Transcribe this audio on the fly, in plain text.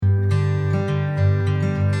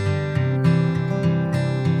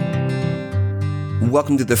and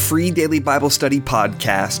welcome to the Free Daily Bible Study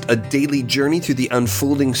Podcast, a daily journey through the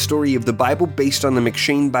unfolding story of the Bible based on the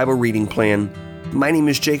M'Cheyne Bible Reading Plan. My name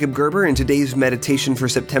is Jacob Gerber, and today's meditation for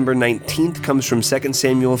September 19th comes from 2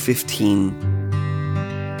 Samuel 15.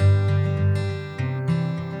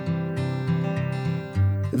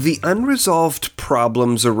 The unresolved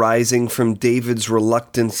problems arising from David's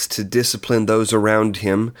reluctance to discipline those around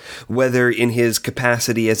him, whether in his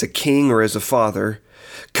capacity as a king or as a father,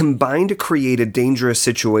 combine to create a dangerous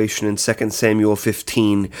situation in 2 Samuel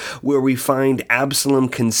 15, where we find Absalom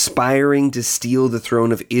conspiring to steal the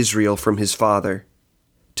throne of Israel from his father.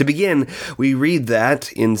 To begin, we read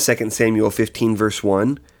that in 2 Samuel 15 verse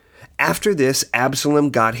 1, "After this, Absalom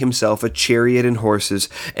got himself a chariot and horses,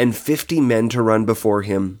 and 50 men to run before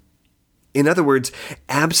him." In other words,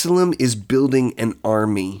 Absalom is building an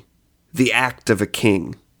army, the act of a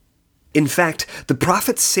king. In fact, the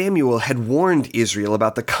prophet Samuel had warned Israel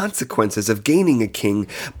about the consequences of gaining a king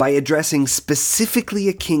by addressing specifically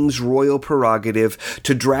a king's royal prerogative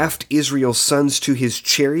to draft Israel's sons to his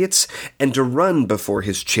chariots and to run before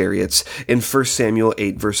his chariots in 1 Samuel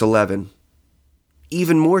 8 verse 11.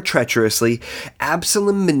 Even more treacherously,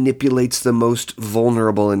 Absalom manipulates the most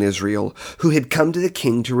vulnerable in Israel, who had come to the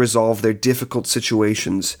king to resolve their difficult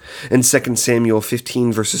situations, in 2 Samuel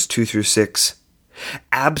 15 verses 2 through 6.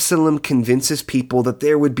 Absalom convinces people that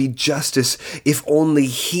there would be justice if only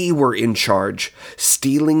he were in charge,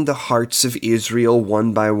 stealing the hearts of Israel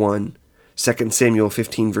one by one. 2 Samuel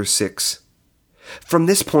 15 verse 6. From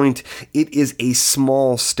this point, it is a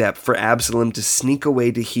small step for Absalom to sneak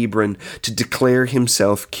away to Hebron to declare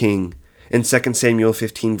himself king, in 2 Samuel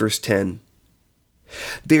 15 verse 10.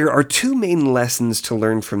 There are two main lessons to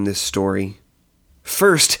learn from this story.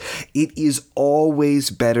 First, it is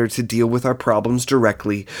always better to deal with our problems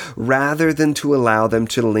directly rather than to allow them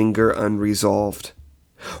to linger unresolved.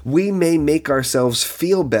 We may make ourselves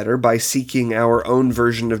feel better by seeking our own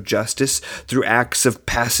version of justice through acts of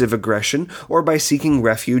passive aggression, or by seeking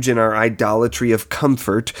refuge in our idolatry of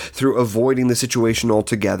comfort through avoiding the situation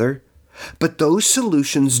altogether. But those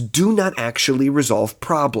solutions do not actually resolve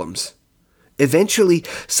problems. Eventually,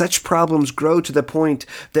 such problems grow to the point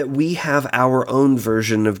that we have our own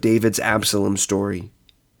version of David's Absalom story.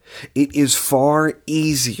 It is far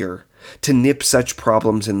easier to nip such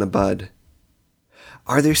problems in the bud.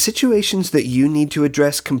 Are there situations that you need to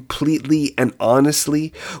address completely and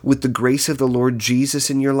honestly with the grace of the Lord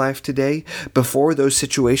Jesus in your life today before those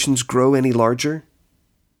situations grow any larger?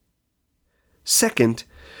 Second,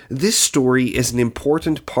 this story is an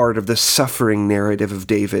important part of the suffering narrative of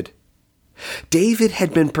David. David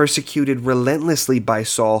had been persecuted relentlessly by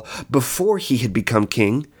Saul before he had become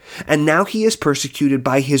king, and now he is persecuted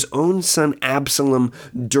by his own son Absalom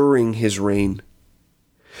during his reign.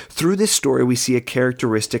 Through this story, we see a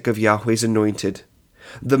characteristic of Yahweh's anointed.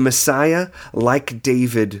 The Messiah, like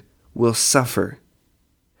David, will suffer.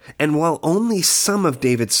 And while only some of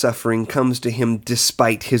David's suffering comes to him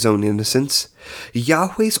despite his own innocence,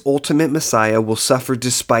 Yahweh's ultimate Messiah will suffer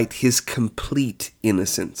despite his complete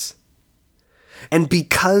innocence. And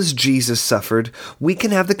because Jesus suffered, we can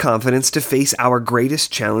have the confidence to face our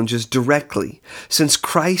greatest challenges directly, since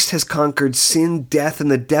Christ has conquered sin, death, and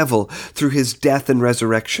the devil through his death and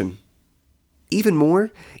resurrection. Even more,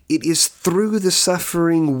 it is through the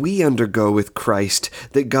suffering we undergo with Christ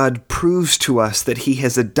that God proves to us that he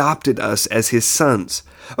has adopted us as his sons,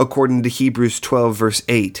 according to Hebrews 12 verse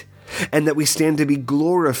 8, and that we stand to be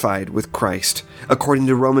glorified with Christ, according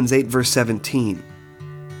to Romans 8 verse 17.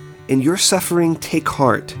 In your suffering, take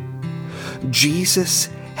heart. Jesus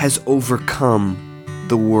has overcome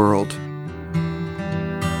the world.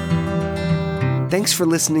 Thanks for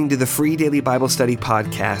listening to the Free Daily Bible Study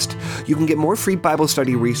Podcast. You can get more free Bible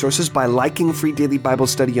study resources by liking Free Daily Bible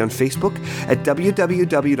Study on Facebook at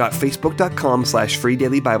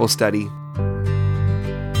www.facebook.com/freedailybiblestudy.